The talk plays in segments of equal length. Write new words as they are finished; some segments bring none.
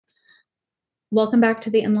Welcome back to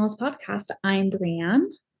the In-Laws podcast. I'm Brianne.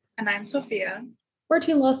 And I'm Sophia. We're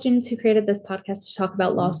two law students who created this podcast to talk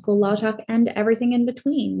about law school, law talk, and everything in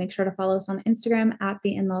between. Make sure to follow us on Instagram at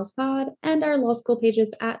the In-Laws Pod and our law school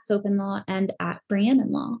pages at Soph and Law and at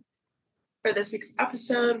brianneinlaw. For this week's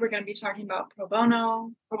episode, we're going to be talking about pro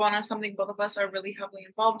bono. Pro bono is something both of us are really heavily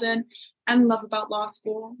involved in and love about law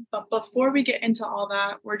school. But before we get into all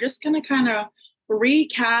that, we're just going to kind of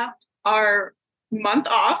recap our month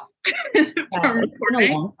off from recording. It's been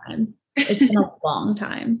a long time. It's been a long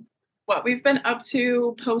time. What we've been up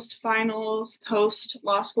to post-finals,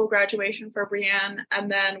 post-law school graduation for Brianne,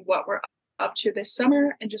 and then what we're up to this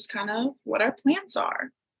summer and just kind of what our plans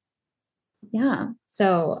are. Yeah.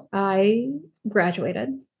 So I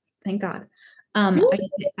graduated. Thank God.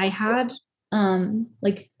 I had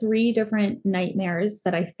like 3 different nightmares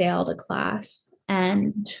that I failed a class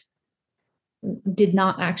and did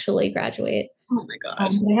not actually graduate. Oh my God.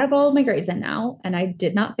 I have all of my grades in now and I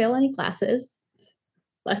did not fail any classes.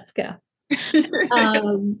 Let's go.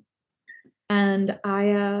 And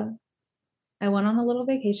I went on a little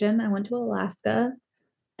vacation. I went to Alaska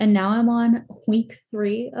and now I'm on week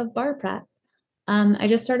 3 of bar prep. I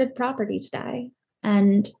just started property today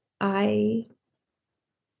and I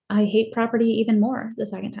hate property even more the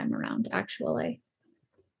second time around, actually.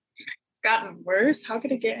 It's gotten worse. How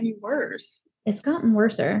could it get any worse? It's gotten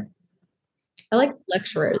worser. I like the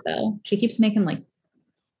lecturer though. She keeps making like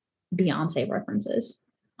Beyonce references.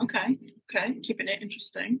 Okay. Keeping it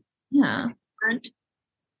interesting. Yeah.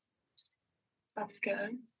 That's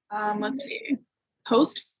good. Let's see.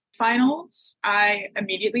 Post-finals, I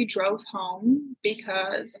immediately drove home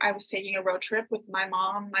because I was taking a road trip with my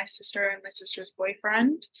mom, my sister, and my sister's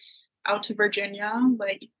boyfriend out to Virginia,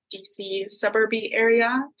 like DC suburby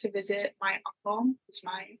area, to visit my uncle, who's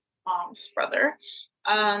my mom's brother.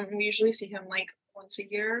 We usually see him like once a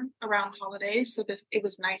year around holidays, so it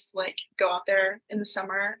was nice to like go out there in the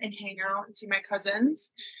summer and hang out and see my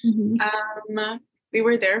cousins. Mm-hmm. We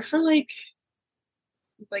were there for like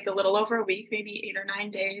a little over a week, maybe 8 or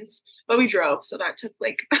 9 days, but we drove, so that took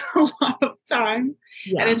like a lot of time.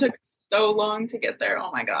 Yeah. And it took so long to get there.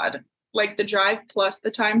 Oh my God, like the drive plus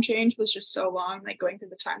the time change was just so long, like going through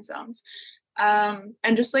the time zones. And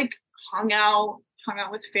just like hung out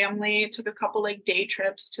with family, took a couple like day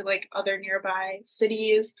trips to like other nearby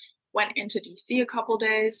cities, went into DC a couple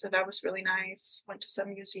days, so that was really nice. Went to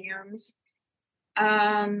some museums.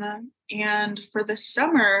 And for the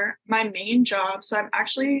summer, my main job, so I'm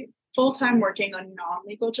actually full-time working a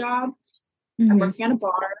non-legal job. Mm-hmm. I'm working at a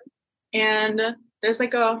bar, and there's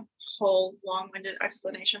like a whole long-winded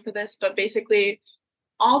explanation for this, but basically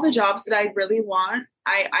all the jobs that I really want,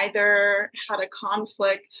 I either had a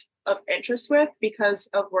conflict of interest with because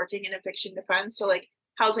of working in eviction defense. So like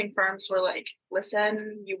housing firms were like,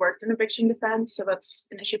 listen, you worked in eviction defense, so that's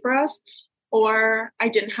an issue for us. Or I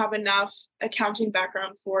didn't have enough accounting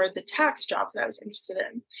background for the tax jobs that I was interested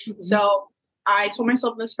in. Mm-hmm. So I told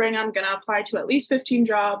myself in the spring, I'm going to apply to at least 15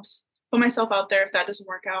 jobs, put myself out there. If that doesn't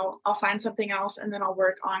work out, I'll find something else, and then I'll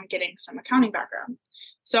work on getting some accounting background.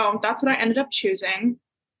 So that's what I ended up choosing.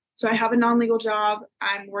 So I have a non-legal job.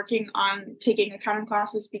 I'm working on taking accounting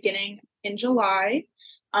classes beginning in July,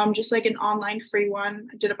 just like an online free one.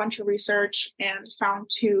 I did a bunch of research and found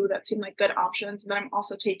 2 that seemed like good options. And then I'm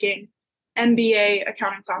also taking MBA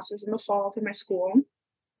accounting classes in the fall through my school.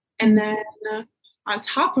 And then on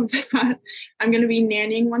top of that, I'm going to be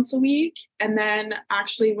nannying once a week. And then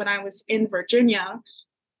actually when I was in Virginia,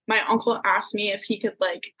 my uncle asked me if he could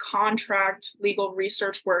like contract legal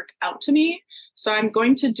research work out to me. So I'm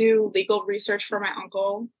going to do legal research for my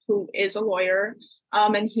uncle, who is a lawyer.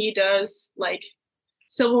 And he does like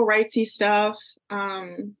civil rightsy stuff,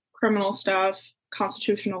 criminal stuff,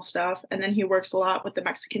 constitutional stuff. And then he works a lot with the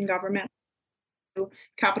Mexican government,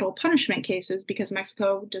 capital punishment cases, because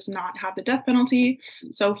Mexico does not have the death penalty.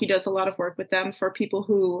 So he does a lot of work with them for people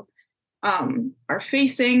who are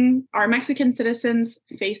Mexican citizens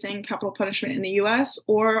facing capital punishment in the US,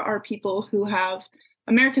 or are people who have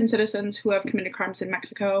American citizens who have committed crimes in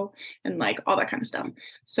Mexico, and like all that kind of stuff.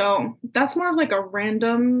 So that's more of like a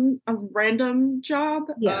random job.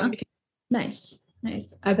 Yeah. Nice.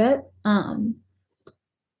 I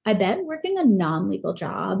bet working a non-legal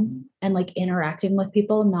job and like interacting with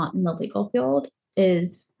people not in the legal field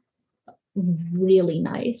is really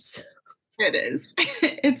nice. It is.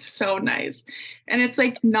 It's so nice. And it's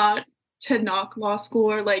like not to knock law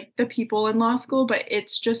school or like the people in law school, but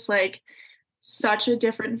it's just like such a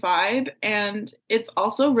different vibe. And it's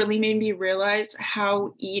also really made me realize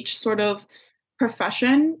how each sort of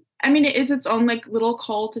profession I mean, it is its own like little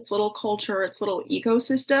cult, its little culture, its little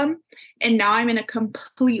ecosystem. And now I'm in a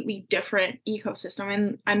completely different ecosystem.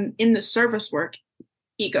 And I'm in the service work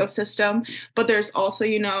ecosystem, but there's also,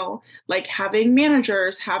 like having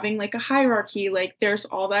managers, having like a hierarchy, like there's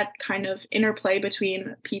all that kind of interplay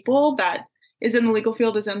between people that is in the legal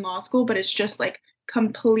field, is in law school, but it's just like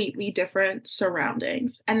completely different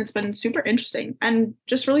surroundings. And it's been super interesting and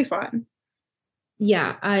just really fun.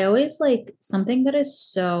 Yeah, I always like something that is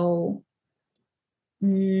so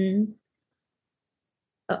mm,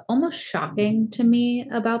 almost shocking to me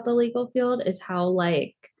about the legal field is how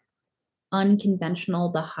like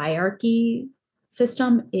unconventional the hierarchy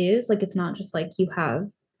system is. Like it's not just like you have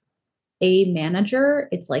a manager,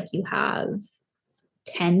 it's like you have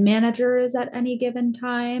 10 managers at any given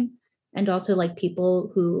time. And also like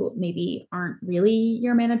people who maybe aren't really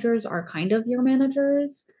your managers are kind of your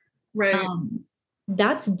managers. Right. Um,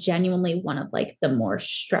 that's genuinely one of like the more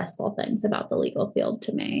stressful things about the legal field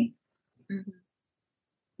to me. Mhm.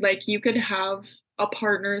 Like you could have a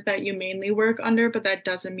partner that you mainly work under, but that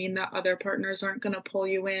doesn't mean that other partners aren't going to pull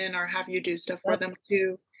you in or have you do stuff for Yep. them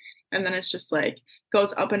too. And then it's just like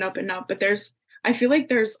goes up and up and up. But I feel like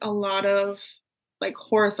there's a lot of like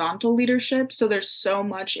horizontal leadership. So there's so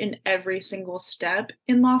much in every single step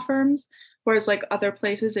in law firms. Whereas like other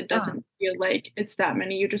places, it Ah, doesn't feel like it's that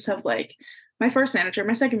many. You just have like my first manager,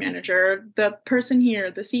 my second manager, the person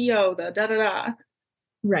here, the CEO, the da da da.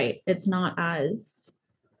 right.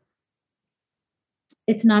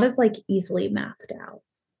 It's not as like easily mapped out.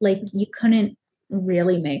 Like you couldn't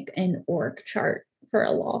really make an org chart for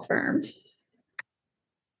a law firm.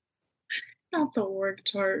 Not the org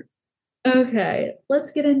chart. Okay,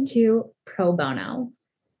 let's get into pro bono.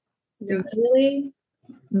 Yes. Literally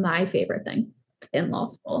my favorite thing in law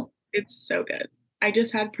school. It's so good. I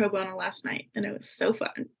just had pro bono last night and it was so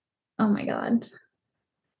fun. Oh my God.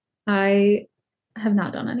 I have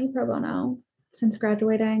not done any pro bono since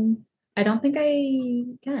graduating. I don't think I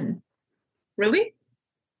can. Really?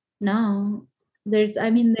 No. There's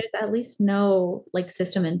at least no like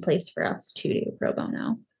system in place for us to do pro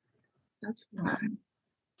bono. That's why. Um,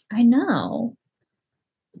 I know,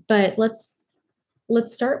 but let's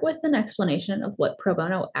start with an explanation of what pro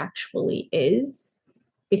bono actually is,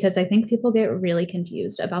 because I think people get really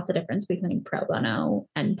confused about the difference between pro bono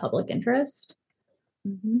and public interest.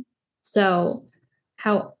 Mm-hmm. So,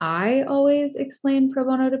 how I always explain pro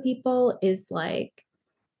bono to people is like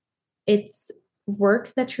it's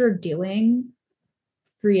work that you're doing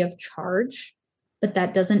free of charge, but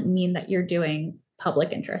that doesn't mean that you're doing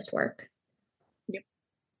public interest work. Yep.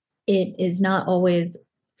 It is not always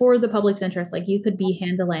for the public's interest. Like you could be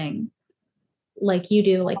handling, like you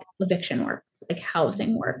do, like eviction work, like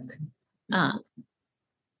housing work. Mm-hmm. Um,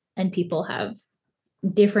 and people have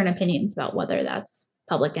different opinions about whether that's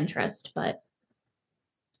public interest, but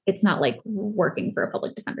it's not like working for a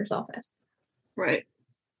public defender's office. Right.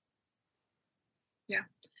 Yeah.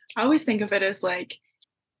 I always think of it as like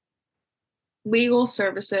legal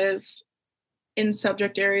services in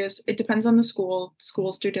subject areas. It depends on the school.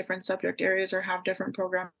 Schools do different subject areas or have different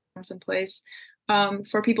programs in place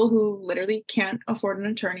for people who literally can't afford an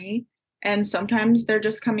attorney. And sometimes they're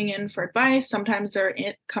just coming in for advice. Sometimes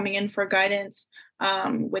coming in for guidance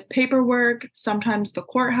with paperwork. Sometimes the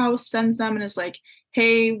courthouse sends them and is like,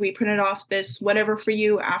 hey, we printed off this whatever for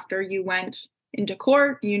you after you went into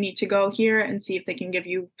court. You need to go here and see if they can give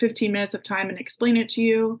you 15 minutes of time and explain it to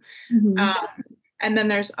you. Mm-hmm. Um, and then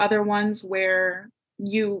there's other ones where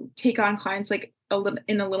you take on clients like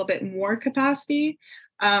in a little bit more capacity.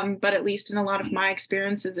 But at least in a lot of my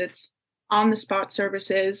experiences, it's on the spot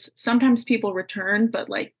services. Sometimes people return, but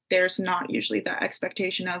like there's not usually that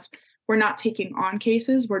expectation of we're not taking on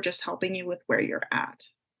cases, we're just helping you with where you're at.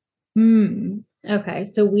 Okay.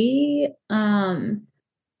 So it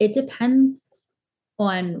depends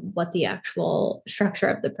on what the actual structure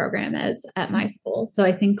of the program is at my school. So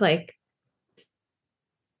I think like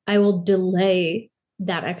I will delay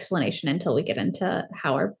that explanation until we get into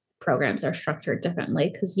how our programs are structured differently,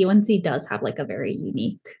 because UNC does have like a very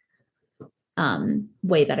unique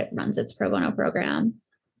way that it runs its pro bono program.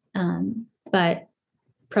 But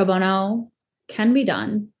pro bono can be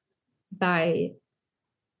done by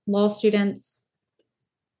law students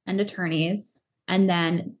and attorneys. And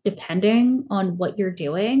then, depending on what you're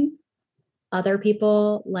doing, other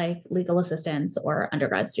people like legal assistants or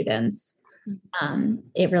undergrad students,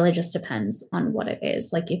 it really just depends on what it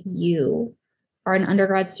is. Like, if you are an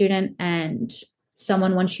undergrad student and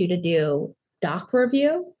someone wants you to do doc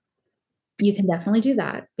review, you can definitely do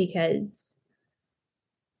that because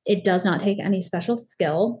it does not take any special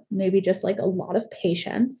skill, maybe just like a lot of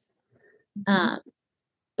patience. Mm-hmm. Um,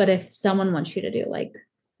 But if someone wants you to do like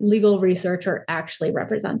legal research or actually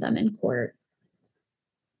represent them in court,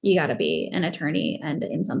 you got to be an attorney and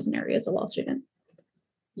in some scenarios a law student.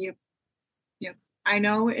 Yep. Yep. I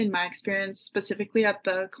know in my experience, specifically at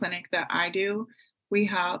the clinic that I do, we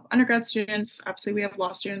have undergrad students, obviously we have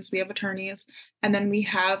law students, we have attorneys, and then we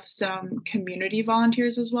have some community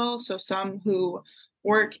volunteers as well. So some who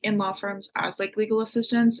work in law firms as like legal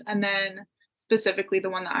assistants, and then specifically the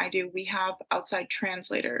one that I do, we have outside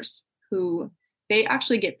translators who they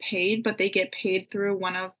actually get paid, but they get paid through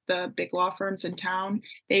one of the big law firms in town.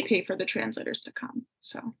 They pay for the translators to come.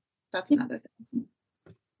 So that's another thing.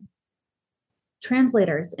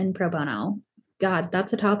 Translators in pro bono. God,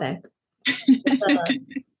 that's a topic.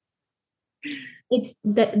 It's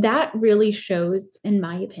that really shows, in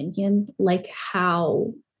my opinion, like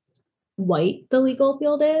how white the legal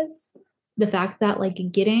field is. The fact that like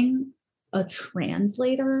getting a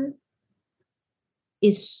translator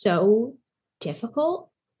is so difficult.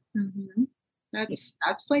 Mm-hmm. That's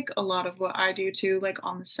like a lot of what I do too, like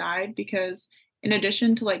on the side, because in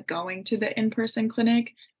addition to like going to the in-person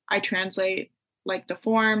clinic, I translate like the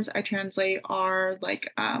forms, I translate our like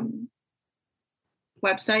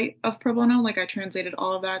website of pro bono, like I translated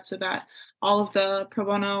all of that so that all of the pro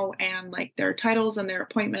bono and like their titles and their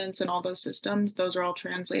appointments and all those systems, those are all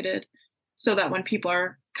translated so that when people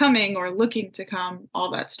are coming or looking to come, all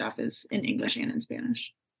that stuff is in English and in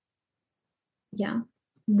Spanish. Yeah.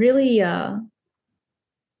 Really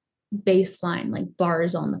baseline, like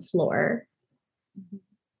bars on the floor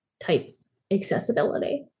type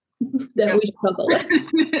accessibility that we struggle with.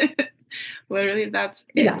 Literally, that's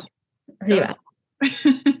Yeah.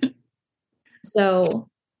 it. So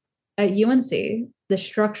at UNC, the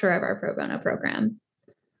structure of our pro bono program,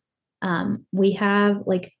 we have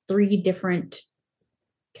like 3 different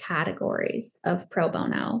categories of pro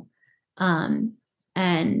bono.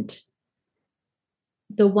 And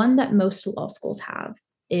the one that most law schools have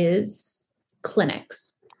is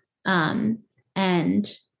clinics. And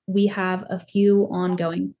we have a few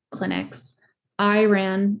ongoing clinics. I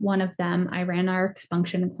ran one of them. I ran our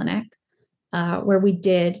expunction clinic, where we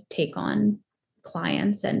did take on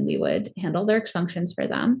clients and we would handle their expunctions for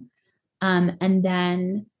them. And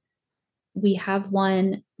then we have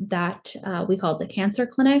one that we call the cancer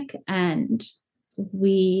clinic, and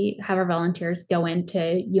we have our volunteers go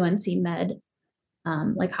into UNC Med,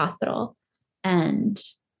 like hospital, and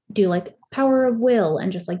do like power of will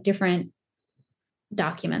and just like different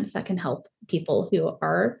documents that can help people who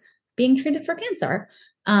are being treated for cancer.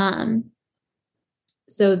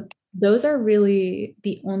 So those are really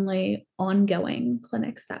the only ongoing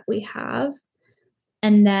clinics that we have.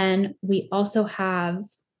 And then we also have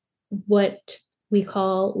what we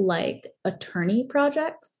call like attorney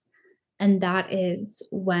projects. And that is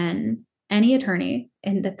when any attorney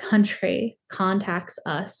in the country contacts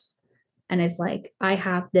us and is like, I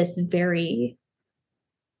have this very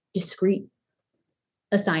discrete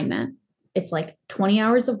assignment. It's like 20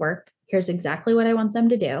 hours of work. Here's exactly what I want them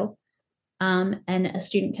to do. And a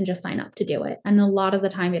student can just sign up to do it. And a lot of the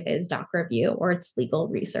time it is doc review or it's legal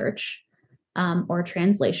research, or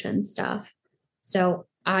translation stuff. So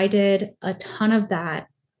I did a ton of that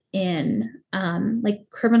in like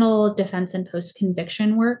criminal defense and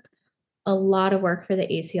post-conviction work, a lot of work for the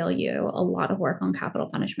ACLU, a lot of work on capital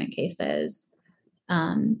punishment cases,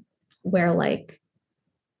 where like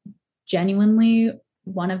genuinely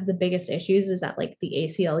one of the biggest issues is that like the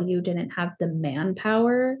ACLU didn't have the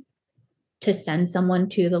manpower to send someone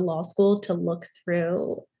to the law school to look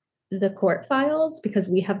through the court files, because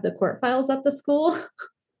we have the court files at the school.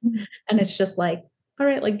 And it's just like, all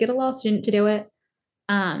right, like get a law student to do it.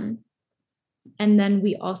 And then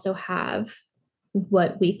we also have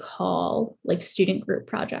what we call like student group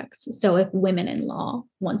projects. So if Women in Law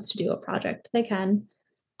wants to do a project, they can.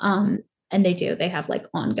 And they do. They have like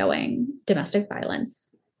ongoing domestic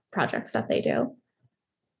violence projects that they do.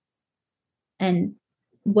 And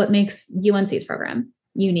what makes UNC's program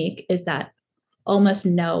unique is that almost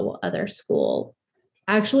no other school,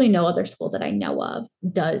 actually no other school that I know of,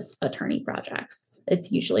 does attorney projects.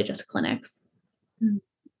 It's usually just clinics.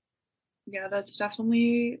 Yeah, that's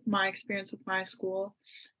definitely my experience with my school.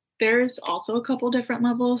 There's also a couple different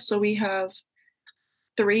levels. So we have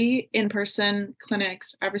 3 in-person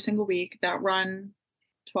clinics every single week that run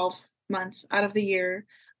 12 months out of the year.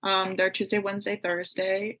 They're Tuesday, Wednesday,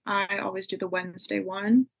 Thursday. I always do the Wednesday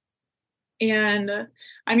one. And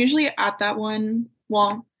I'm usually at that one.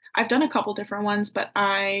 Well, I've done a couple different ones, but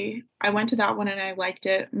I went to that one and I liked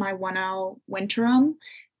it, my 1L Winterim.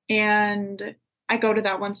 And I go to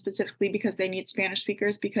that one specifically because they need Spanish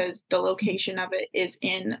speakers, because the location of it is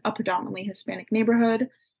in a predominantly Hispanic neighborhood.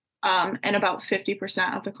 And about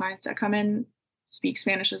 50% of the clients that come in speak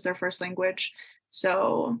Spanish as their first language.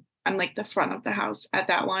 So I'm like the front of the house at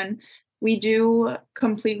that one. We do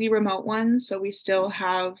completely remote ones. So we still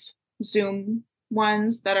have Zoom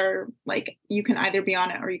ones that are like you can either be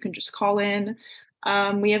on it or you can just call in.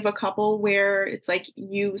 We have a couple where it's like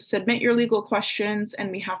you submit your legal questions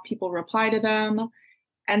and we have people reply to them.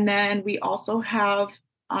 And then we also have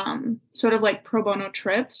sort of like pro bono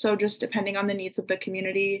trips. So just depending on the needs of the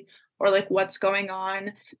community or like what's going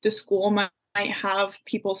on, the school might have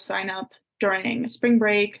people sign up during spring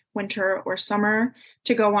break, winter, or summer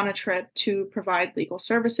to go on a trip to provide legal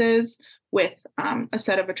services with a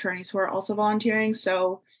set of attorneys who are also volunteering.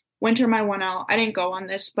 So winter, my one out, I didn't go on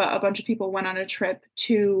this, but a bunch of people went on a trip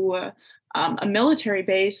to a military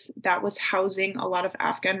base that was housing a lot of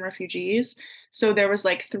Afghan refugees. So there was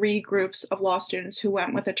like 3 groups of law students who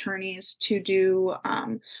went with attorneys to do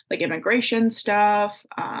like immigration stuff,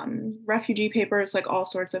 refugee papers, like all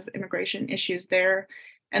sorts of immigration issues there.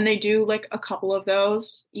 And they do like a couple of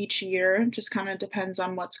those each year, just kind of depends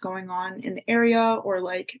on what's going on in the area or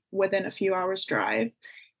like within a few hours drive.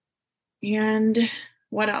 And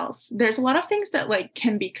what else? There's a lot of things that like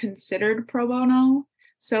can be considered pro bono.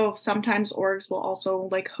 So sometimes orgs will also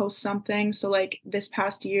like host something. So like this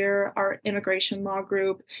past year, our immigration law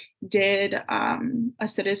group did a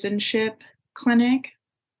citizenship clinic.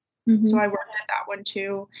 So I worked at that one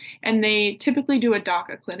too. And they typically do a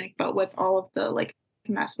DACA clinic, but with all of the like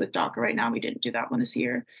mess with DACA right now, we didn't do that one this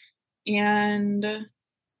year. And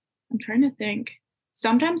I'm trying to think.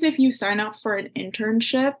 Sometimes if you sign up for an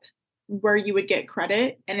internship where you would get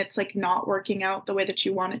credit and it's like not working out the way that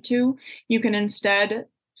you want it to, you can instead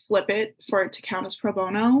flip it for it to count as pro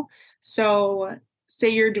bono. So say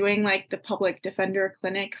you're doing like the public defender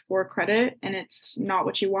clinic for credit and it's not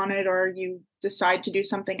what you wanted, or you decide to do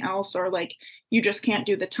something else, or like you just can't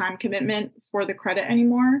do the time commitment for the credit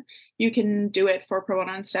anymore, you can do it for pro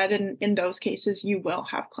bono instead. And in those cases, you will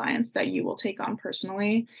have clients that you will take on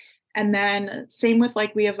personally. And then same with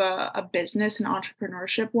like we have a business and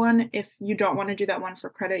entrepreneurship one. If you don't want to do that one for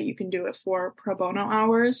credit, you can do it for pro bono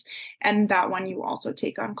hours. And that one you also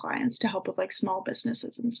take on clients to help with like small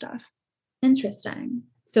businesses and stuff. Interesting.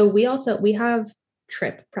 So we have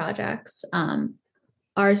trip projects.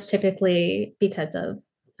 Ours typically, because of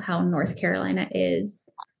how North Carolina is,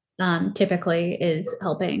 typically is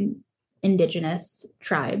helping indigenous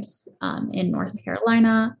tribes in North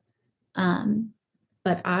Carolina.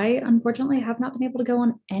 But I unfortunately have not been able to go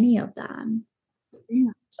on any of them. Yeah.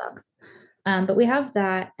 Sucks. But we have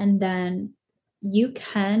that. And then you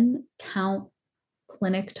can count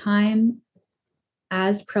clinic time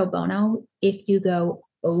as pro bono if you go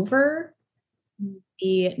over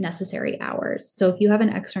the necessary hours. So if you have an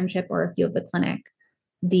externship or if you have the clinic,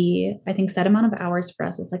 the I think set amount of hours for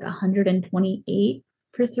us is like 128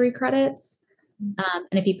 for 3 credits. And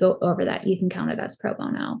if you go over that, you can count it as pro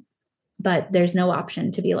bono. But there's no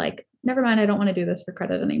option to be like, never mind, I don't want to do this for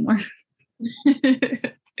credit anymore.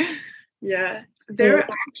 Yeah.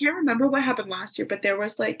 I can't remember what happened last year, but there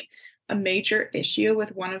was like a major issue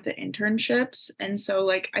with one of the internships. And so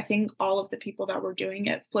like I think all of the people that were doing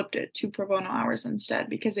it flipped it to pro bono hours instead,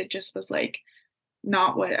 because it just was like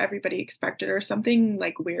not what everybody expected, or something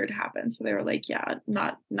like weird happened. So they were like, yeah,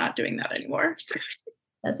 not doing that anymore.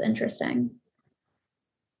 That's interesting.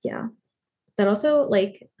 Yeah. That also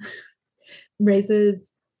like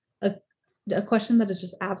raises a question that is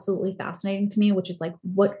just absolutely fascinating to me, which is like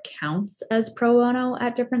what counts as pro bono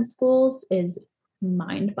at different schools is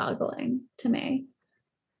mind-boggling to me.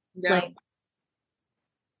 Yeah. Like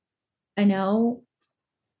I know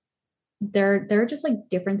there are just like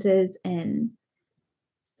differences in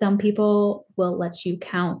some people will let you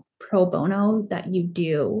count pro bono that you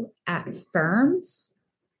do at firms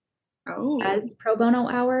as pro bono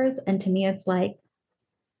hours. And to me, it's like,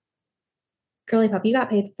 girly pop, you got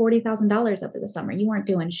paid $40,000 over the summer. You weren't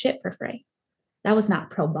doing shit for free. That was not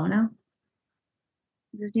pro bono.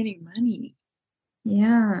 You're getting money.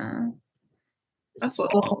 Yeah. That's a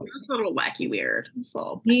little wacky weird.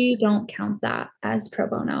 So we don't count that as pro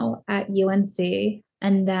bono at UNC.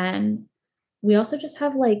 And then we also just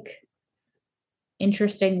have like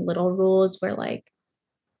interesting little rules where like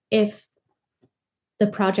if the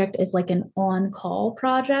project is like an on-call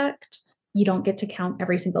project, you don't get to count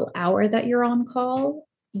every single hour that you're on call.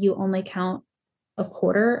 You only count a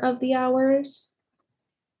quarter of the hours.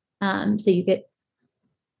 So you get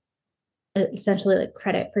essentially like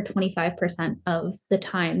credit for 25% of the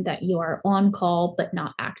time that you are on call but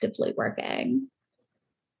not actively working.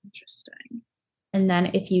 Interesting. And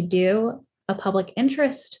then if you do a public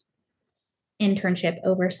interest internship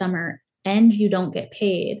over summer and you don't get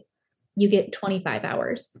paid, you get 25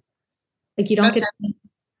 hours. Like you don't That get,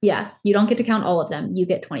 yeah, you don't get to count all of them. You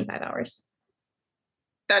get 25 hours.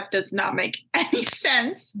 that does not make any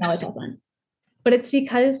sense. No, it doesn't. But it's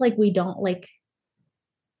because like we don't like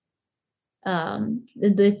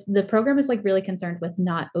the program is like really concerned with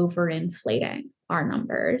not overinflating our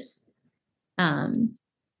numbers. Um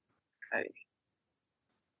Okay.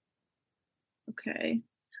 Okay.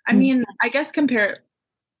 I mean, I guess compared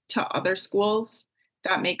to other schools,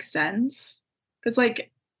 that makes sense. Because,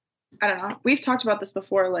 like, I don't know, we've talked about this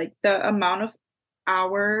before, like, the amount of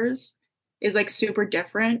hours is like super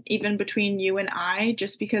different, even between you and I,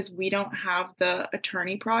 just because we don't have the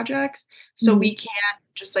attorney projects. So mhm. we can't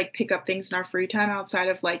just like pick up things in our free time outside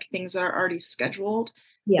of like things that are already scheduled,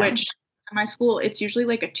 Yeah. which at my school, it's usually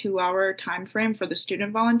like a 2 hour time frame for the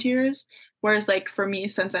student volunteers. Whereas like for me,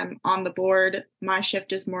 since I'm on the board, my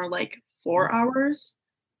shift is more like 4 hours.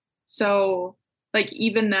 So like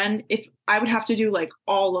even then, if I would have to do like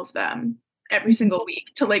all of them every single week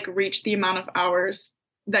to like reach the amount of hours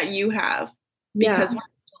that you have Yeah. because we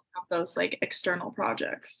still have those like external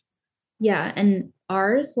projects. Yeah. And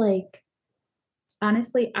ours, like,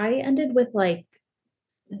 honestly, I ended with like,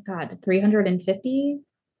 God, 350,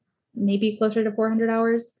 maybe closer to 400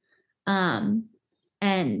 hours. Um,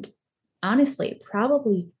 and honestly,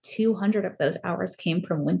 probably 200 of those hours came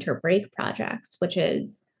from winter break projects, which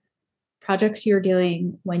is projects you're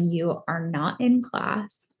doing when you are not in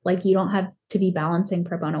class. Like you don't have to be balancing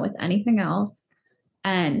pro bono with anything else.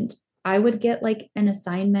 And I would get like an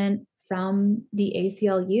assignment from the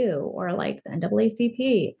ACLU or like the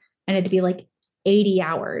NAACP, and it'd be like 80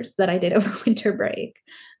 hours that I did over winter break.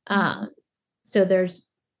 Um, so there's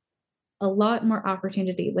a lot more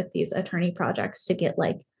opportunity with these attorney projects to get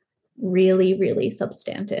like really, really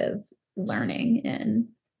substantive learning in.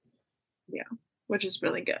 Yeah, which is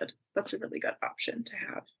really good. That's a really good option to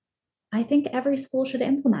have. I think every school should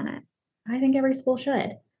implement it. I think every school should.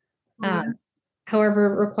 Oh, yeah. Um, However,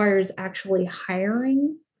 it requires actually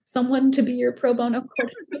hiring someone to be your pro bono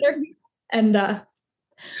coordinator. And not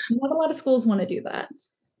a lot of schools want to do that.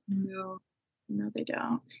 No, no, they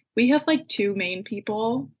don't. We have like two main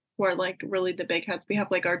people who are like really the big heads. We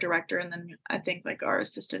have like our director and then I think like our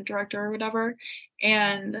assistant director or whatever.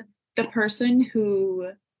 And the person who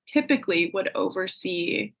typically would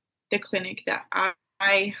oversee the clinic that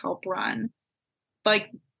I help run, like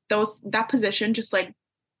that position just like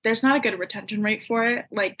there's not a good retention rate for it.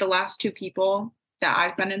 Like the last two people that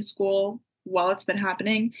I've been in school while it's been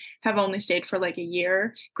happening have only stayed for like a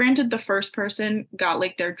year. Granted, the first person got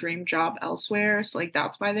like their dream job elsewhere, so like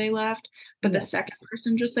that's why they left. But the Yeah. second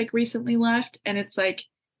person just like recently left, and it's like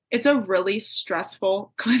it's a really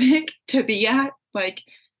stressful clinic to be at. Like,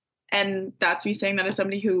 and that's me saying that as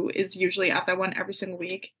somebody who is usually at that one every single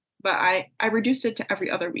week. But I reduced it to every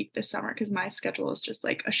other week this summer because my schedule is just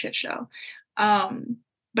like a shit show. Um,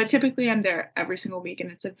 but typically I'm there every single week and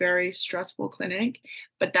it's a very stressful clinic.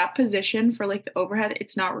 But that position for like the overhead,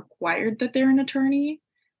 it's not required that they're an attorney.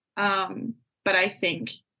 But I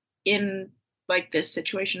think in like this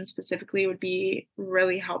situation specifically, it would be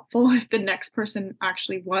really helpful if the next person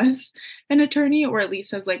actually was an attorney or at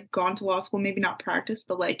least has like gone to law school, maybe not practice,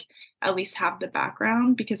 but like at least have the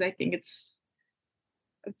background because I think it's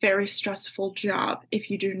a very stressful job if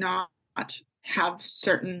you do not have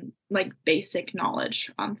certain like basic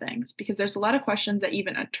knowledge on things because there's a lot of questions that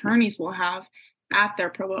even attorneys will have at their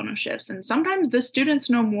pro bono shifts and sometimes the students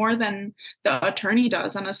know more than the attorney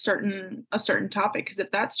does on a certain topic because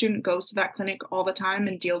if that student goes to that clinic all the time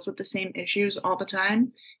and deals with the same issues all the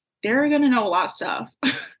time they're going to know a lot of stuff.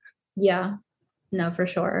 Yeah, no, for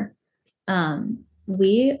sure.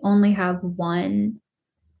 We only have one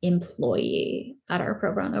employee at our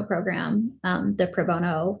pro bono program, the pro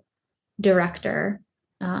bono director.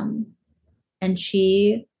 Um, and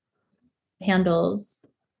she handles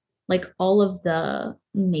like all of the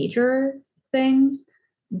major things,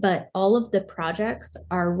 but all of the projects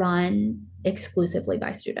are run exclusively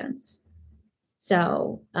by students.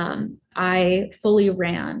 So I fully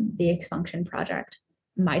ran the expunction project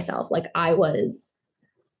myself. Like I was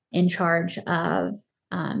in charge of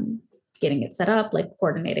getting it set up, like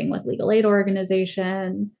coordinating with legal aid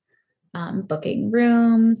organizations, booking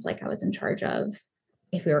rooms. Like I was in charge of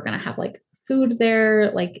if we were going to have like food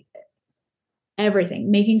there, like everything,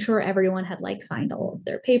 making sure everyone had like signed all of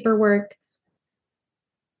their paperwork.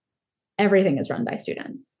 Everything is run by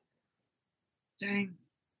students. Dang.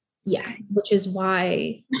 Yeah, Dang. which is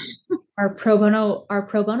why our pro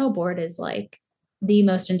bono board is like the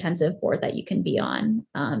most intensive board that you can be on.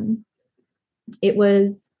 It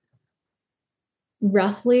was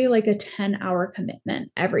roughly like a 10-hour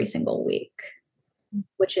commitment every single week.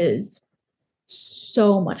 which is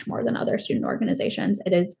so much more than other student organizations.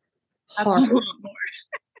 It is That's a hard, lot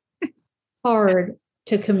more. hard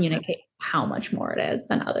to communicate how much more it is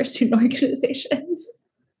than other student organizations.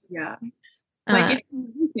 Yeah. Like Uh, if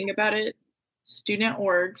you think about it, student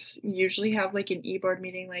orgs usually have like an e-board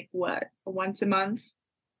meeting like what, once a month,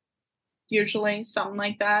 usually, something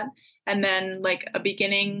like that. And then like a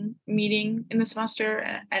beginning meeting in the semester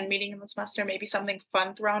and end meeting in the semester, maybe something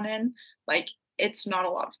fun thrown in. Like it's not a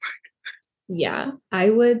lot of yeah, I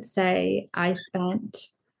would say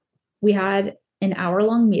we had an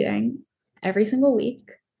hour-long meeting every single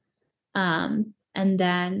week. And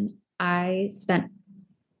then I spent,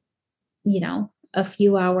 a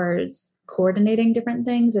few hours coordinating different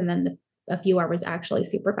things and then a few hours actually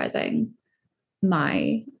supervising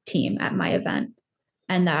my team at my event.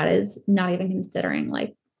 And that is not even considering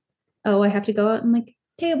like, oh, I have to go out and like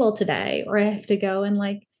table today, or I have to go and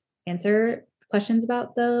like answer questions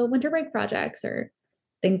about the winter break projects or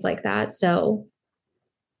things like that. So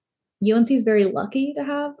UNC is very lucky to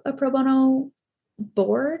have a pro bono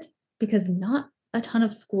board because not a ton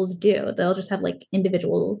of schools do. They'll just have like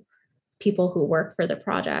individual people who work for the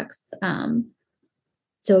projects.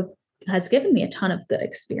 So it has given me a ton of good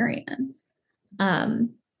experience.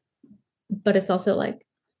 Um, but it's also like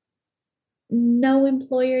no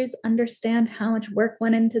employers understand how much work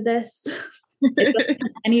went into this. It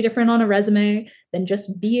doesn't any different on a resume than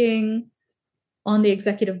just being on the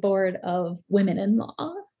executive board of Women in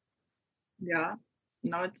Law. Yeah.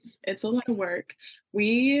 No, it's a lot of work.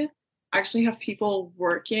 We actually have people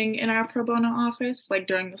working in our pro bono office like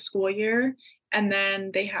during the school year, and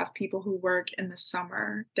then they have people who work in the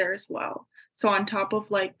summer there as well. So on top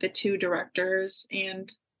of like the two directors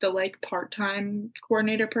and the like part-time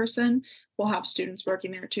coordinator person, we'll have students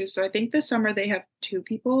working there too. So I think this summer they have two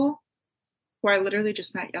people who I literally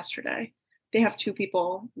just met yesterday. They have two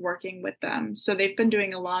people working with them. So they've been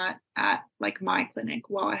doing a lot at like my clinic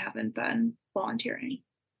while I haven't been volunteering.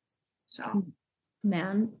 So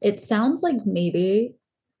Man, it sounds like maybe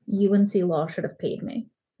UNC Law should have paid me.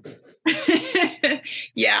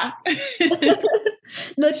 yeah.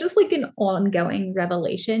 That's just like an ongoing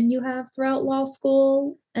revelation you have throughout law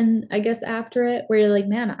school. And I guess after it, where you're like,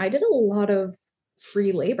 man, I did a lot of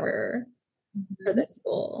free labor for this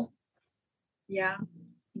school. Yeah.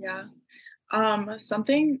 Yeah.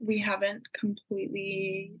 Something we haven't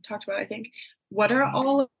completely talked about, I think. What are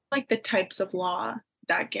all like the types of law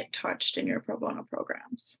that get touched in your pro bono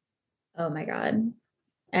programs? Oh my God.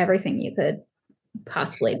 Everything you could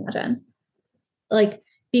possibly imagine. Like,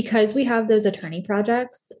 because we have those attorney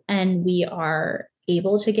projects and we are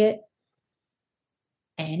able to get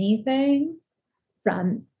anything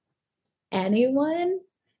from anyone,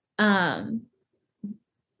 um,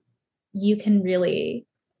 you can really,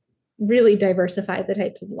 really diversify the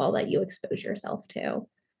types of law that you expose yourself to.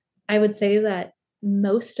 I would say that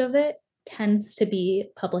most of it tends to be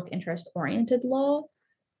public interest oriented law.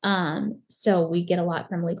 So we get a lot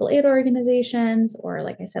from legal aid organizations, or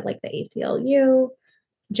like I said, like the ACLU,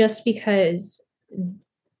 just because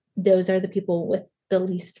those are the people with the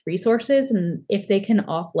least resources. And if they can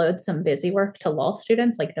offload some busy work to law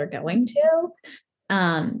students, like they're going to.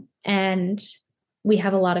 And we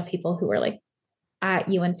have a lot of people who are like at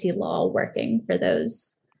UNC Law working for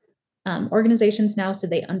those organizations now. So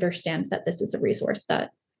they understand that this is a resource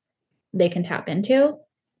that they can tap into.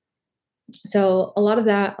 So a lot of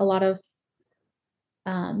that, a lot of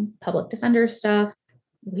public defender stuff.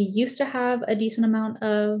 We used to have a decent amount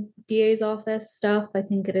of DA's office stuff. I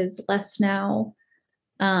think it is less now.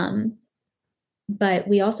 Um, but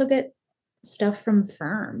we also get stuff from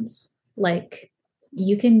firms. Like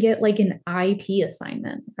you can get like an IP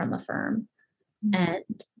assignment from a firm. And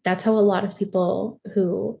that's how a lot of people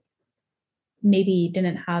who maybe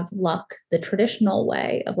didn't have luck the traditional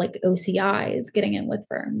way of like OCIs getting in with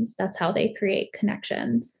firms, that's how they create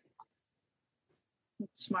connections.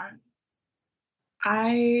 That's smart.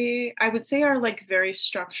 I would say our like very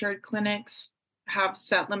structured clinics have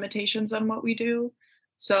set limitations on what we do.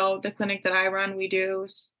 So the clinic that I run, we do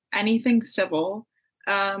anything civil,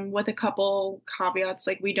 with a couple caveats.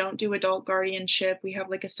 Like we don't do adult guardianship. We have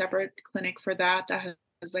like a separate clinic for that that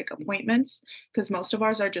has like appointments because most of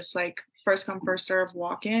ours are just like first come first serve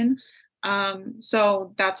walk in.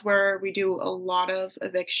 So that's where we do a lot of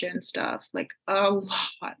eviction stuff, like a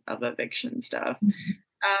lot of eviction stuff.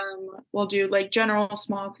 We'll do like general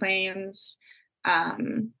small claims,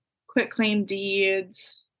 um, quit claim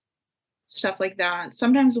deeds, stuff like that.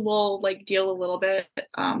 Sometimes we'll like deal a little bit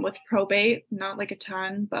with probate, not like a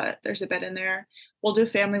ton, but there's a bit in there. We'll do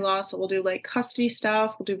family law, so we'll do like custody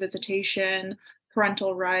stuff, we'll do visitation,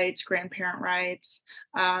 parental rights, grandparent rights.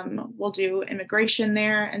 We'll do immigration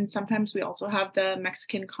there. And sometimes we also have the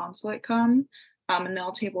Mexican consulate come and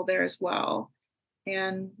they'll table there as well.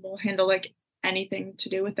 And we'll handle like anything to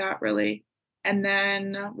do with that really. And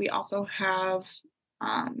then we also have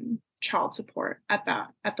child support at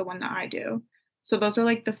the one that I do. So those are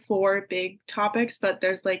like the four big topics, but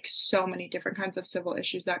there's like so many different kinds of civil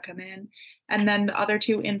issues that come in. And then the other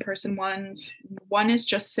two in-person ones, one is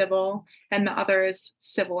just civil and the other is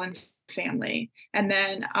civil and family. And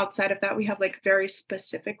then outside of that, we have like very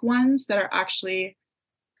specific ones that are actually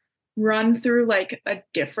run through like a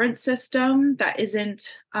different system that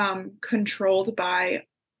isn't controlled by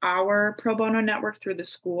our pro bono network through the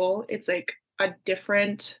school. It's like a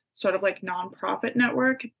different sort of like nonprofit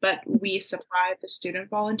network, but we supply the student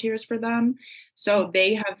volunteers for them. So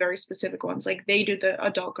they have very specific ones. Like they do the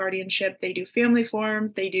adult guardianship, they do family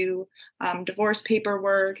forms, they do divorce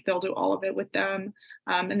paperwork, they'll do all of it with them.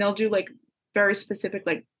 And they'll do like very specific,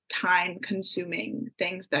 like time consuming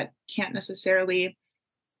things that can't necessarily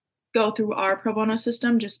go through our pro bono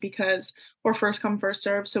system just because we're first come, first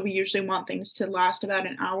serve. So we usually want things to last about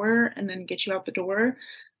an hour and then get you out the door.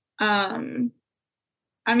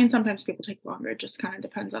 I mean, sometimes people take longer. It just kind of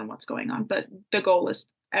depends on what's going on. But the goal is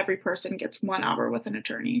every person gets 1 hour with an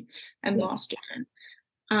attorney and law student.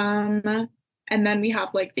 And then we have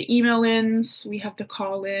like the email ins, we have the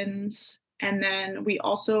call ins, and then we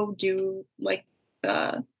also do like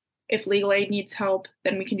if legal aid needs help,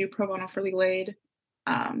 then we can do pro bono for legal aid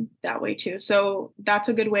that way too. So that's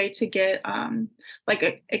a good way to get like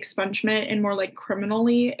a expungement and more like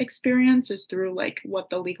criminally experience is through like what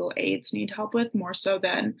the legal aids need help with more so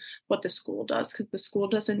than what the school does, because the school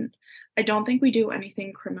doesn't, I don't think we do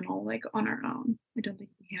anything criminal like on our own. I don't think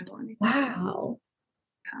we handle anything. Wow.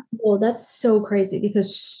 Yeah. Well, that's so crazy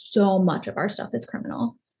because so much of our stuff is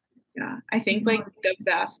criminal. Yeah, I think like the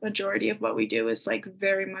vast majority of what we do is like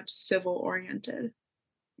very much civil oriented.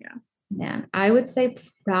 Yeah. Man, I would say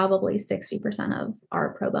probably 60% of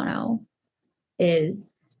our pro bono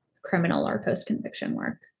is criminal or post-conviction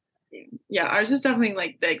work. Yeah, ours is definitely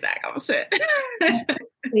like the exact opposite.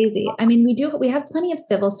 Crazy. I mean, we have plenty of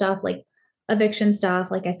civil stuff like eviction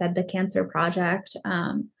stuff, like I said, the Cancer Project.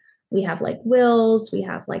 We have like wills, we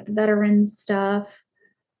have like veterans stuff.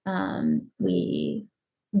 We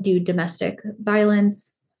do domestic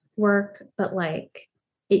violence work, but like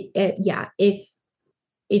yeah,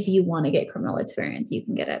 if you want to get criminal experience, you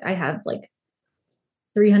can get it. I have like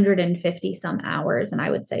 350 some hours, and I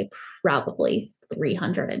would say probably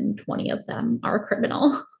 320 of them are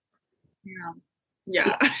criminal. Yeah.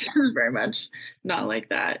 Yeah, this is very much not like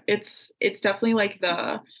that. It's definitely like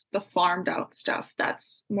the farmed out stuff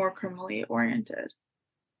that's more criminally oriented.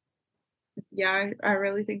 Yeah, I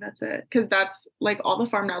really think that's it. Because that's like all the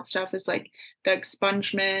farmed out stuff is like the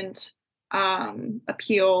expungement,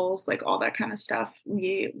 appeals, like all that kind of stuff.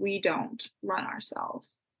 We don't run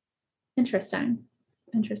ourselves. Interesting.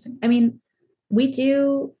 I mean,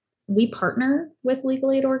 we partner with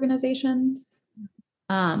legal aid organizations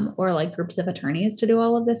or like groups of attorneys to do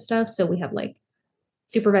all of this stuff. So we have like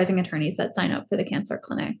supervising attorneys that sign up for the cancer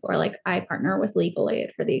clinic, or like I partner with legal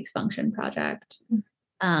aid for the expunction project.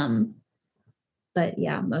 But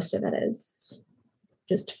yeah, most of it is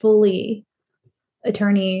just fully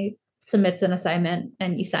attorney submits an assignment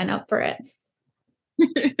and you sign up for it.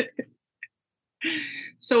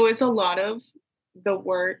 So it's a lot of the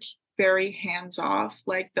work very hands off,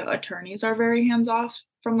 like the attorneys are very hands off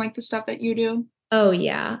from like the stuff that you do. Oh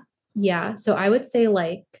yeah. Yeah. So I would say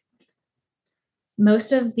like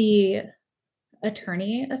most of the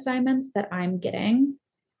attorney assignments that I'm getting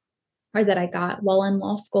or that I got while in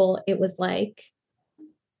law school, it was like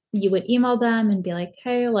you would email them and be like,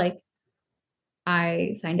 hey, like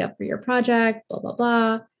I signed up for your project, blah, blah,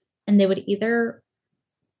 blah. And they would either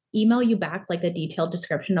email you back like a detailed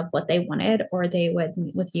description of what they wanted, or they would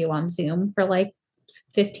meet with you on Zoom for like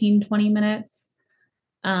 15, 20 minutes.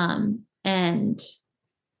 And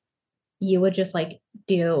you would just like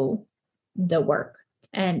do the work.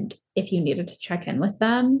 And if you needed to check in with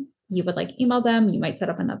them, you would like email them, you might set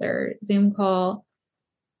up another Zoom call.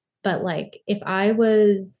 But like if I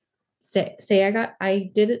was say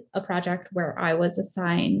I did a project where I was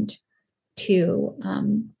assigned to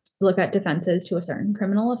look at defenses to a certain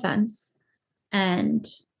criminal offense, and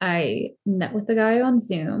I met with the guy on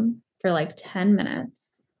Zoom for like 10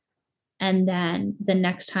 minutes. And then the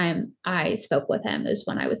next time I spoke with him is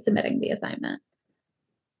when I was submitting the assignment.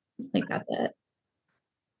 Like that's it.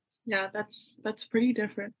 Yeah, that's pretty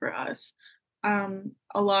different for us.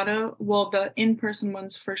 A lot of, well, the in-person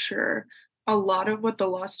ones for sure. A lot of what the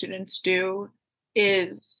law students do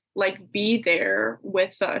is like be there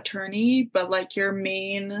with the attorney, but like your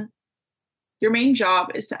main job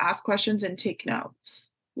is to ask questions and take notes.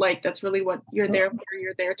 Like that's really what you're there for.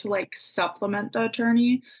 You're there to like supplement the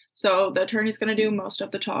attorney. So the attorney's going to do most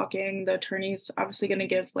of the talking. The attorney's obviously going to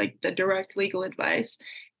give like the direct legal advice.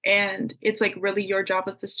 And it's like really your job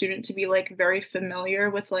as the student to be like very familiar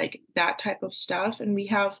with like that type of stuff. And we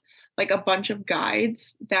have like a bunch of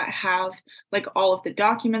guides that have like all of the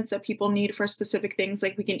documents that people need for specific things.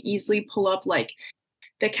 Like we can easily pull up like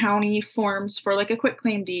the county forms for like a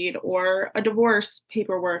quitclaim deed or a divorce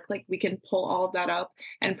paperwork. Like we can pull all of that up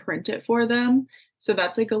and print it for them. So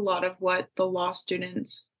that's like a lot of what the law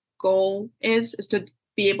students goal is to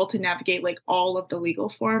be able to navigate like all of the legal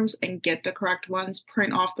forms and get the correct ones,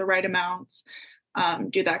 print off the right amounts,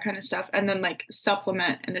 do that kind of stuff, and then like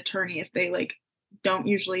supplement an attorney if they like don't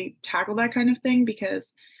usually tackle that kind of thing.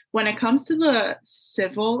 Because when it comes to the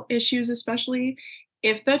civil issues, especially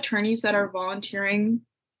if the attorneys that are volunteering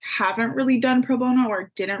haven't really done pro bono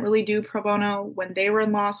or didn't really do pro bono when they were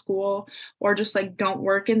in law school, or just like don't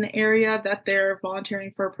work in the area that they're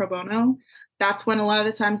volunteering for pro bono, that's when a lot of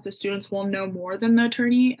the times the students will know more than the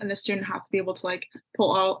attorney, and the student has to be able to like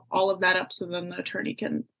pull all of that up so then the attorney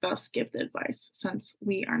can thus give the advice, since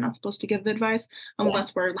we are not supposed to give the advice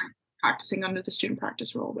unless we're like practicing under the student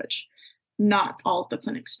practice rule, which not all of the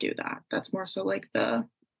clinics do that. That's more so like the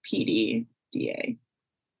PD, DA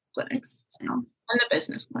clinics. So, and the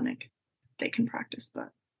business clinic, they can practice. But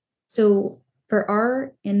so for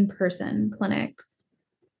our in-person clinics,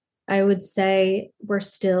 I would say we're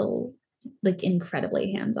still like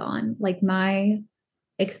incredibly hands-on. Like my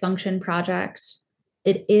expunction project,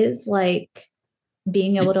 it is like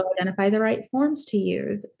being able to identify the right forms to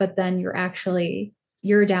use, but then you're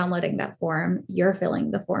downloading that form, you're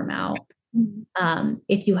filling the form out.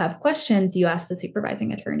 If you have questions, you ask the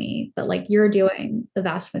supervising attorney, but like you're doing the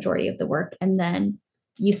vast majority of the work, and then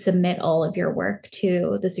you submit all of your work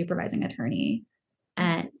to the supervising attorney,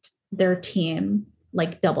 and their team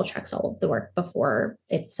like double checks all of the work before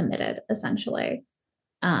it's submitted, essentially.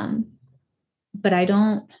 But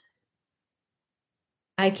I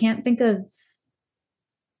can't think of,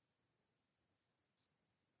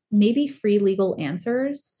 maybe free legal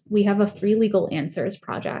answers. We have a free legal answers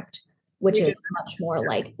project, which is much more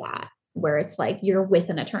like that, where it's like you're with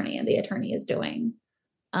an attorney and the attorney is doing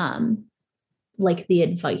like the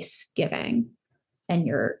advice giving, and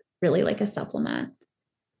you're really like a supplement.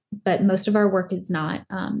 But most of our work is not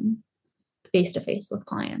face to face with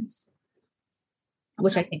clients,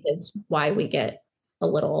 which I think is why we get a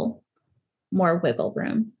little more wiggle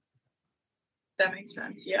room. That makes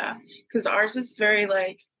sense. Yeah. Because ours is very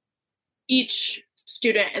like each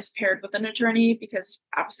student is paired with an attorney, because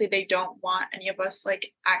obviously they don't want any of us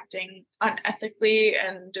like acting unethically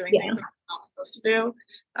and doing things that we're not supposed to do.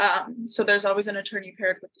 So there's always an attorney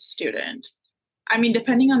paired with the student. I mean,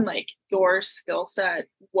 depending on like your skill set,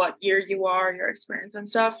 what year you are, your experience and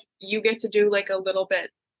stuff, you get to do like a little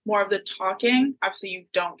bit more of the talking. Obviously, you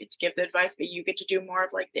don't get to give the advice, but you get to do more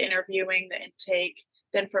of like the interviewing, the intake,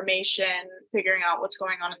 the information, figuring out what's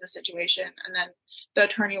going on in the situation. And then the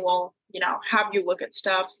attorney will, have you look at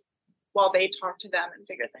stuff while they talk to them and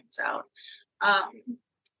figure things out.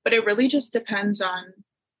 But it really just depends on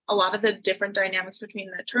a lot of the different dynamics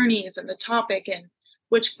between the attorneys and the topic and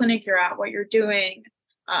which clinic you're at, what you're doing.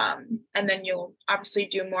 And then you'll obviously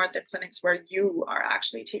do more at the clinics where you are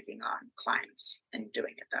actually taking on clients and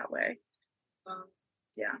doing it that way.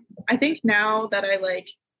 Yeah. I think now that I like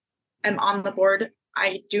am on the board,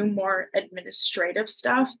 I do more administrative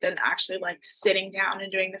stuff than actually like sitting down and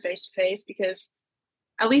doing the face-to-face, because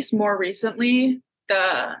at least more recently,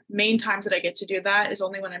 the main times that I get to do that is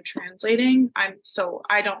only when I'm translating. I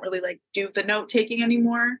don't really like do the note taking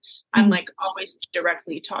anymore. I'm like always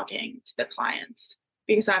directly talking to the clients,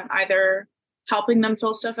 because I'm either helping them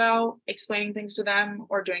fill stuff out, explaining things to them,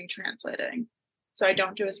 or doing translating. So I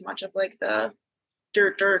don't do as much of like the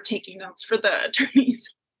dirt taking notes for the attorneys.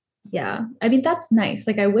 Yeah. I mean, that's nice.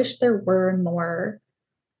 Like, I wish there were more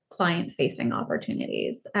client facing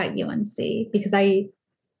opportunities at UNC, because I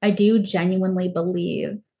do genuinely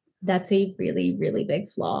believe that's a really, really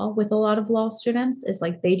big flaw with a lot of law students, is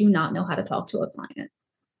like they do not know how to talk to a client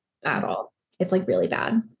at all. It's like really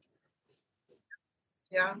bad.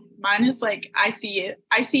 Yeah, mine is like I see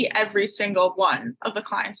every single one of the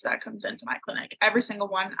clients that comes into my clinic. Every single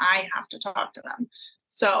one, I have to talk to them.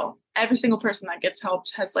 So every single person that gets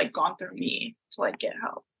helped has like gone through me to like get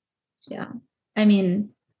help. Yeah. I mean,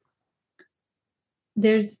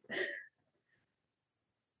 there's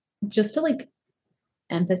just to like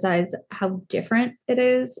emphasize how different it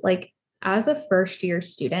is. Like as a first year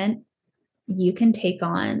student, you can take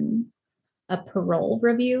on a parole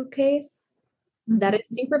review case that is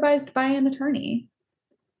supervised by an attorney,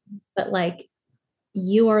 but like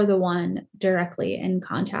you are the one directly in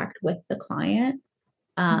contact with the client.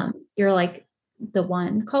 You're like the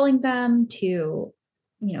one calling them to,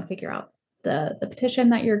 figure out the petition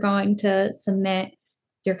that you're going to submit.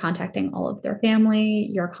 You're contacting all of their family.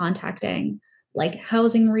 You're contacting like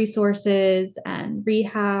housing resources and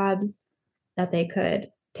rehabs that they could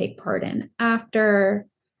take part in after.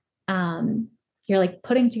 You're like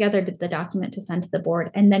putting together the document to send to the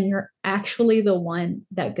board, and then you're actually the one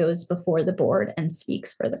that goes before the board and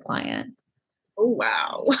speaks for the client. Oh,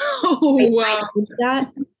 wow. Oh, wow. I did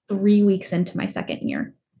that 3 weeks into my second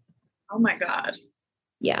year. Oh my God.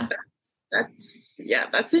 Yeah.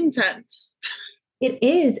 That's intense. It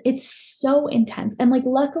is. It's so intense. And like,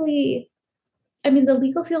 luckily, I mean, the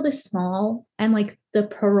legal field is small, and like the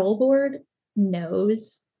parole board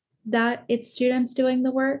knows that it's students doing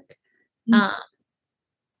the work.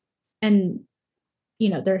 And,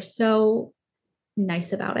 they're so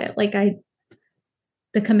nice about it. Like,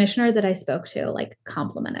 the commissioner that I spoke to like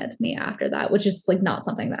complimented me after that, which is like not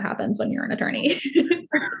something that happens when you're an attorney.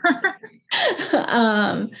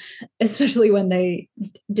 Especially when they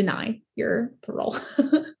deny your parole.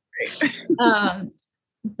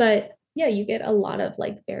 But yeah, you get a lot of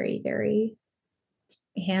like very, very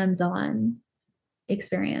hands-on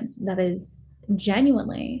experience that is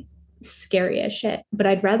genuinely scary as shit. But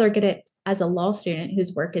I'd rather get it as a law student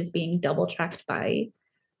whose work is being double checked by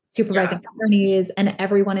supervising attorneys and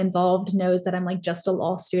everyone involved knows that I'm like just a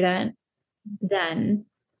law student than,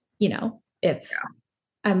 if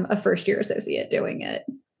I'm a first year associate doing it.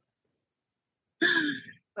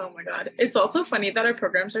 Oh my God. It's also funny that our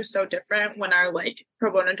programs are so different when our like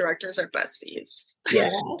pro bono directors are besties.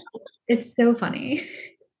 Yeah. It's so funny.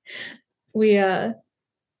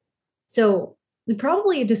 So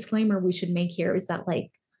probably a disclaimer we should make here is that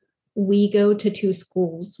like we go to two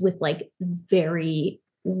schools with like very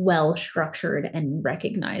well structured and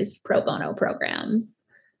recognized pro bono programs,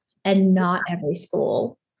 and not every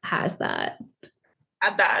school has that.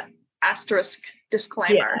 Add that asterisk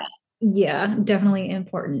disclaimer. Yeah, definitely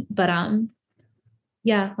important. But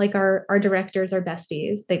yeah, like our directors are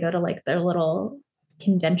besties. They go to like their little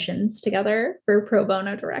conventions together for pro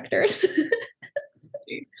bono directors.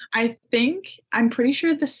 I'm pretty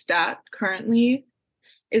sure the stat currently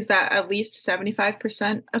is that at least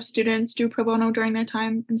 75% of students do pro bono during their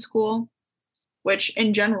time in school, which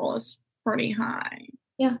in general is pretty high.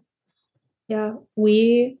 Yeah. Yeah.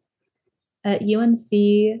 We at UNC,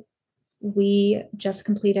 we just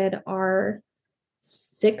completed our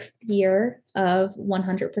 6th year of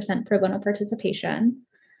 100% pro bono participation.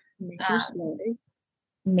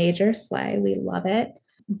 Major slay. We love it.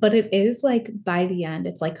 But it is like by the end,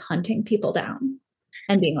 it's like hunting people down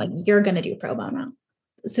and being like, you're going to do pro bono.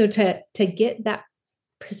 So to get that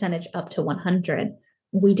percentage up to 100,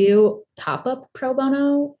 we do pop-up pro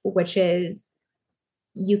bono, which is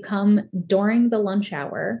you come during the lunch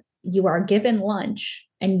hour, you are given lunch,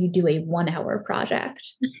 and you do a 1-hour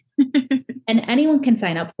project. And anyone can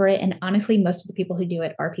sign up for it. And honestly, most of the people who do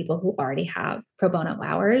it are people who already have pro bono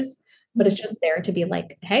hours, but it's just there to be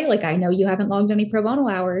like, hey, like, I know you haven't logged any pro bono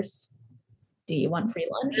hours. Do you want free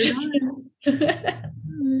lunch?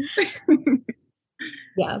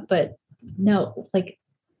 Yeah, but no, like,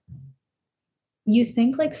 you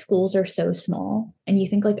think like schools are so small and you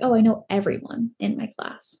think like, oh, I know everyone in my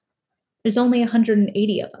class. There's only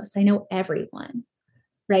 180 of us. I know everyone.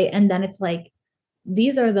 Right. And then it's like,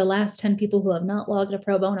 these are the last 10 people who have not logged a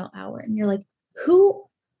pro bono hour. And you're like, who?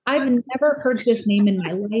 I've never heard this name in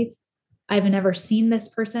my life. I've never seen this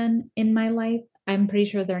person in my life. I'm pretty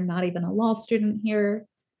sure they're not even a law student here.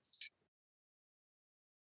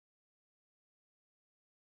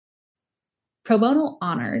 Pro bono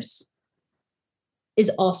honors is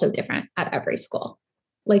also different at every school.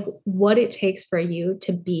 Like what it takes for you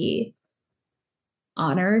to be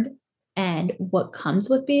honored and what comes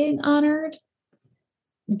with being honored,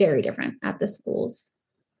 very different at the schools.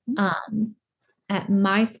 At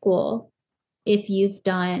my school, if you've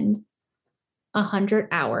done 100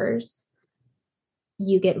 hours,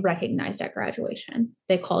 you get recognized at graduation.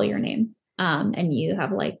 They call your name. And you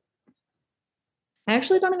have like, I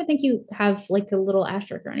actually don't even think you have like a little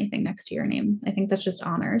asterisk or anything next to your name. I think that's just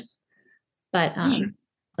honors, but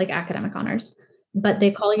like academic honors. But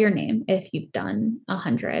they call your name if you've done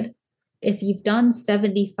 100. If you've done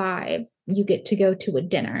 75, you get to go to a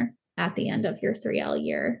dinner at the end of your 3L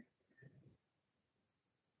year.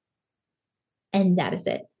 And that is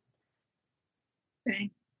it.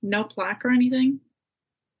 Okay. No plaque or anything?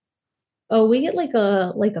 Oh, we get like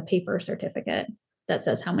a paper certificate that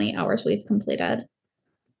says how many hours we've completed.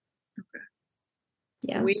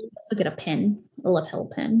 Yeah. We We also get a pin, a lapel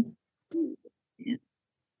pin. yeah,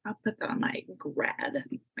 I'll put that on my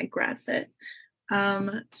grad fit.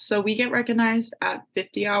 So we get recognized at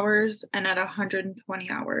 50 hours and at 120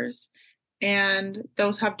 hours. And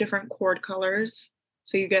those have different cord colors.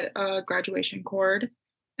 So you get a graduation cord.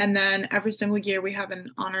 And then every single year we have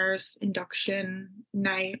an honors induction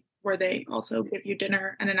night where they also give you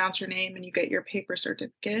dinner and announce your name and you get your paper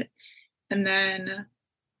certificate. And then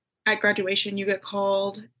at graduation you get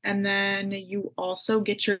called and then you also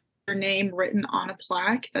get your name written on a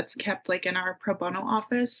plaque that's kept like in our pro bono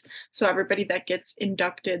office. So everybody that gets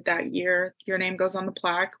inducted that year, your name goes on the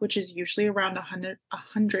plaque, which is usually around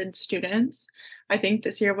 100 students. I think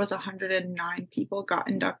this year was 109 people got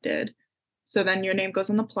inducted. So then your name goes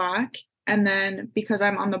on the plaque. And then because